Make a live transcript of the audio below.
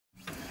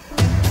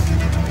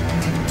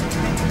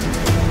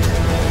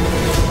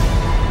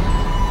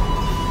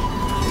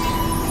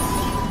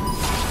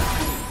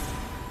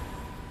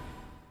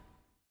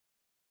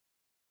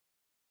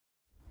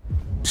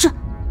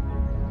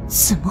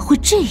怎么会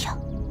这样？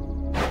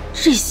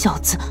这小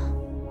子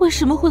为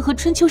什么会和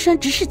春秋山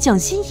执事蒋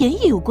心妍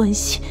也有关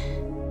系？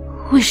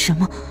为什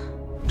么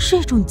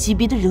这种级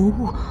别的人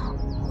物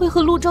会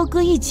和陆昭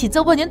哥一起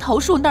在万年桃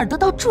树那儿得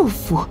到祝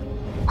福？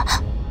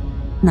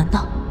难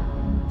道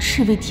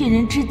这位天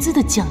人之姿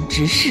的蒋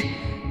执事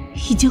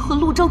已经和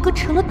陆昭哥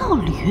成了道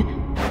侣？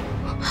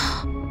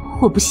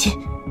我不信，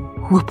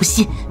我不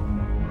信！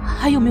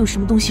还有没有什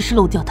么东西是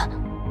漏掉的？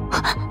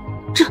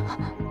这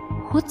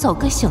我早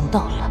该想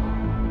到了。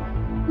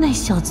那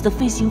小子的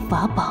飞行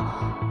法宝，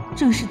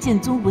正是剑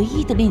宗唯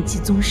一的炼气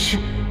宗师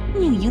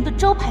宁莹的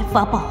招牌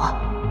法宝啊！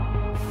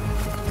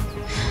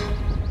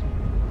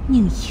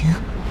宁莹，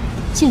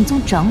剑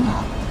宗长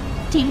老，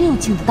第6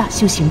境的大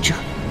修行者，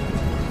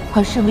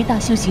而身为大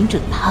修行者，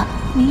他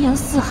名扬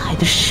四海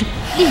的是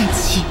炼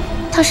气。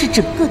他是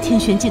整个天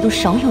玄界都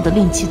少有的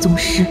炼气宗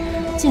师，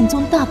剑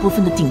宗大部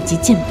分的顶级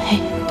剑胚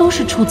都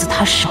是出自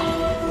他手。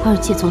而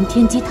且从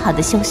天机塔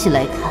的消息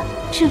来看，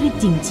这位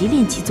顶级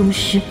炼气宗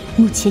师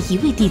目前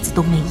1位弟子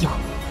都没有。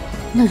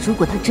那如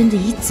果他真的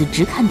以子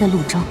侄看待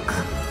陆昭哥，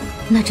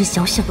那这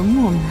小小的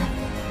墨门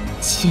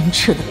牵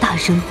扯的大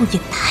人物也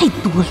太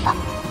多了。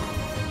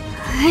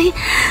哎，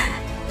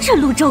这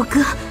陆昭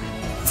哥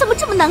怎么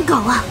这么难搞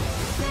啊？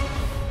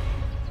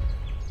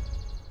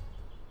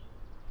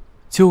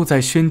就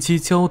在宣姬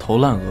焦头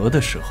烂额的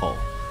时候，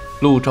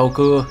陆昭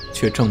哥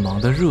却正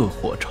忙得热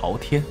火朝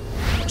天。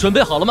准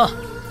备好了吗？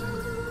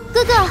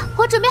哥哥，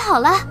我准备好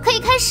了，可以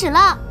开始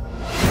了。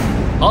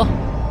好，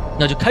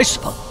那就开始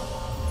吧。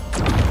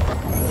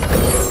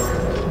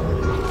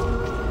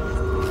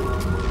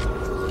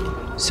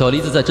小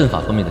梨子在阵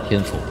法方面的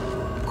天赋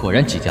果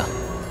然极佳，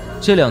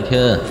这2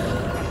天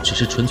只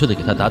是纯粹的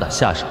给他打打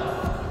下手，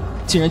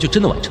竟然就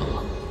真的完成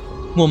了。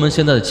墨门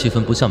现在的气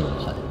氛不像门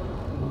派，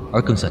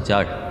而更像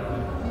家人。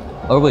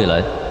而未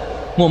来，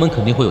墨门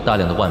肯定会有大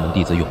量的万门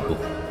弟子涌入，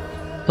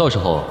到时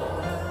候，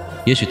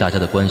也许大家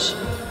的关系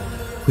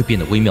会变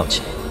得微妙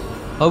起来。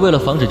而为了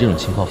防止这种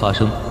情况发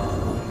生，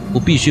我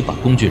必须把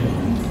工具人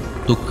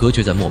都隔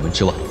绝在墨门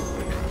之外。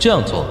这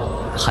样做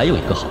还有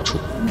一个好处，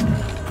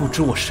不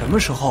知我什么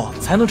时候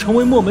才能成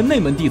为墨门内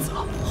门弟子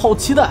啊！好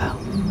期待啊！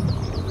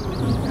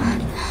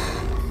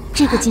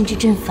这个禁制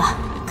阵法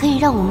可以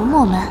让我们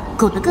墨门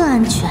苟得更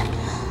安全，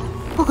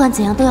不管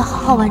怎样都要好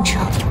好完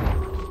成。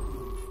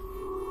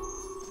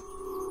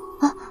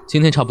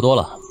今天差不多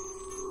了，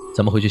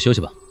咱们回去休息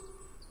吧。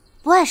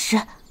不碍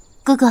事，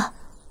哥哥，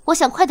我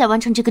想快点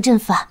完成这个阵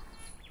法。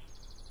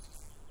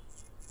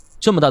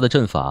这么大的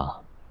阵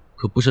法，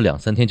可不是2、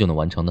3天就能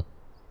完成的。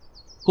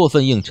过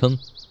分硬撑，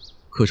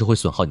可是会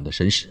损耗你的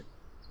神识。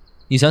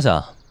你想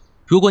想，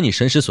如果你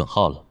神识损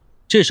耗了，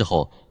这时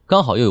候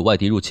刚好又有外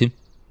敌入侵，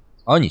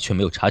而你却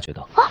没有察觉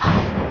到。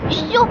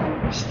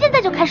现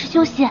在就开始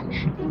休息。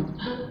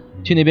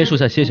去那边树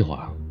下歇歇会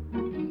儿。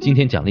今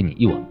天奖励你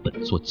1碗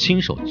本座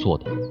亲手做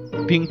的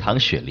冰糖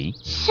雪梨。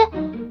切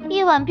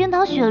，1碗冰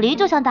糖雪梨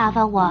就想打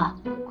发我，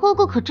哥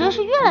哥可真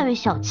是越来越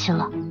小气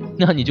了。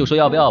那你就说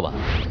要不要吧。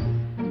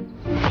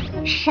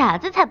傻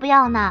子才不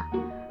要呢。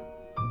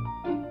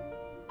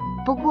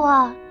不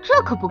过这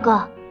可不够，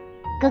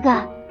哥哥，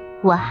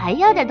我还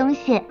要点东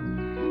西。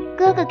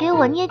哥哥给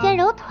我捏肩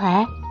揉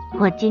腿，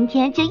我今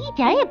天就一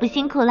点也不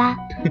辛苦啦。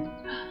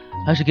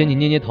还是给你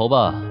捏捏头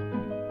吧。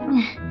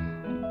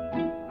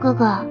哥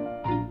哥。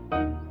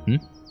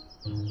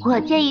我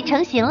建议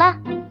成型了。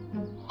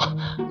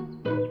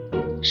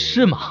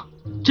是吗？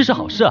这是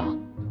好事啊，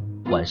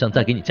晚上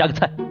再给你加个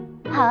菜。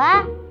好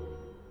啊。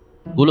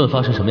无论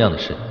发生什么样的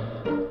事，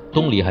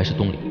东篱还是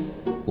东篱，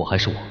我还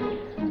是我，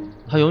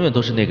她永远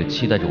都是那个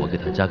期待着我给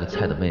她加个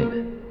菜的妹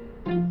妹。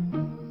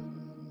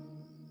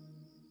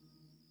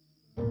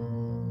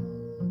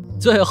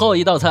最后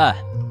一道菜，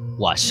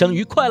哇，香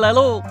鱼快来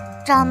喽！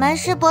掌门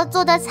师伯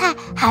做的菜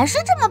还是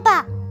这么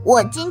棒，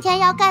我今天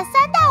要干3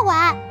大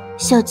碗。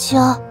小秋，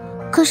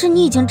可是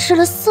你已经吃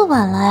了4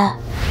碗了哎。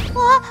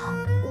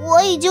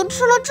我已经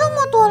吃了这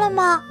么多了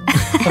吗？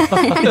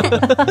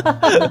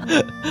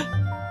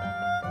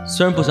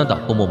虽然不想打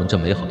破墨门这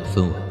美好的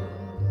氛围，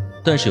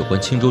但是有关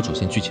青州主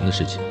线剧情的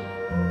事情，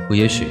我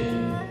也许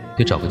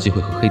得找个机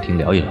会和黑婷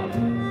聊一聊。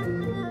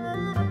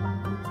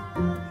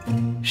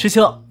师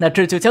兄，那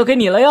这就交给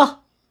你了哟。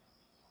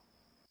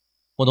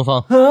莫东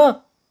方，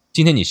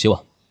今天你洗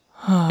碗，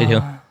黑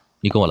婷，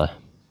你跟我来。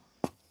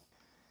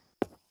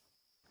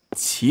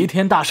齐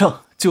天大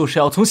圣就是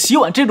要从洗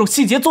碗这种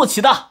细节做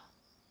起的。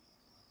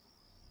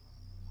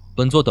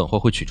本座等会儿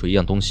会取出一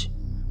样东西，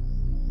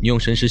你用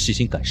神识细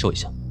心感受一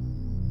下。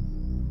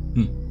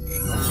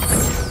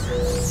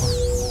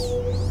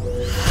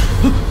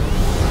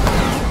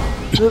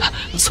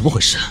怎么回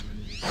事？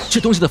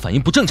这东西的反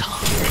应不正常。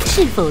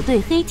是否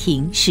对黑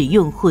婷使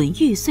用魂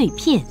玉碎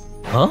片？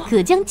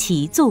可将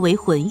其作为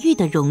魂玉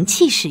的容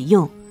器使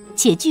用，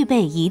且具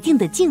备一定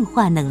的净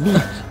化能力。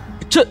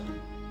这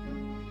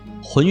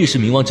魂玉是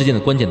冥王之间的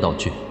关键道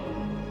具，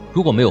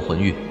如果没有魂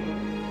玉，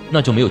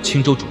那就没有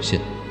青州主线。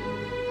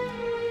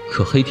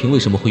可黑婷为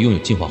什么会拥有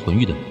净化魂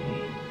玉的能力？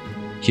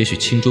也许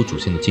青州主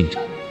线的进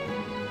展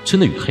真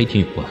的与黑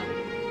婷有关。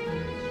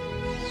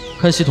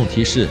看系统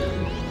提示，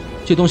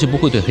这东西不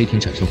会对黑庭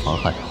产生妨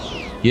害，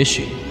也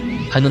许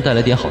还能带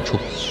来点好处，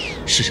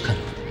试试看。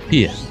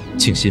闭眼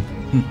静心。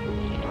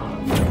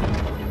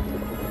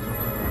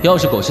要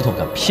是狗系统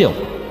敢骗我，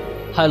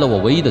害了我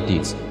唯一的弟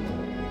子，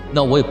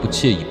那我也不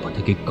介意把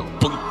他给搞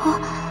崩。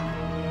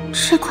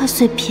这块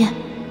碎片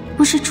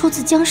不是出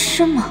自僵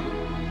尸吗？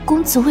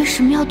公子为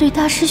什么要对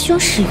大师兄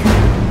使用？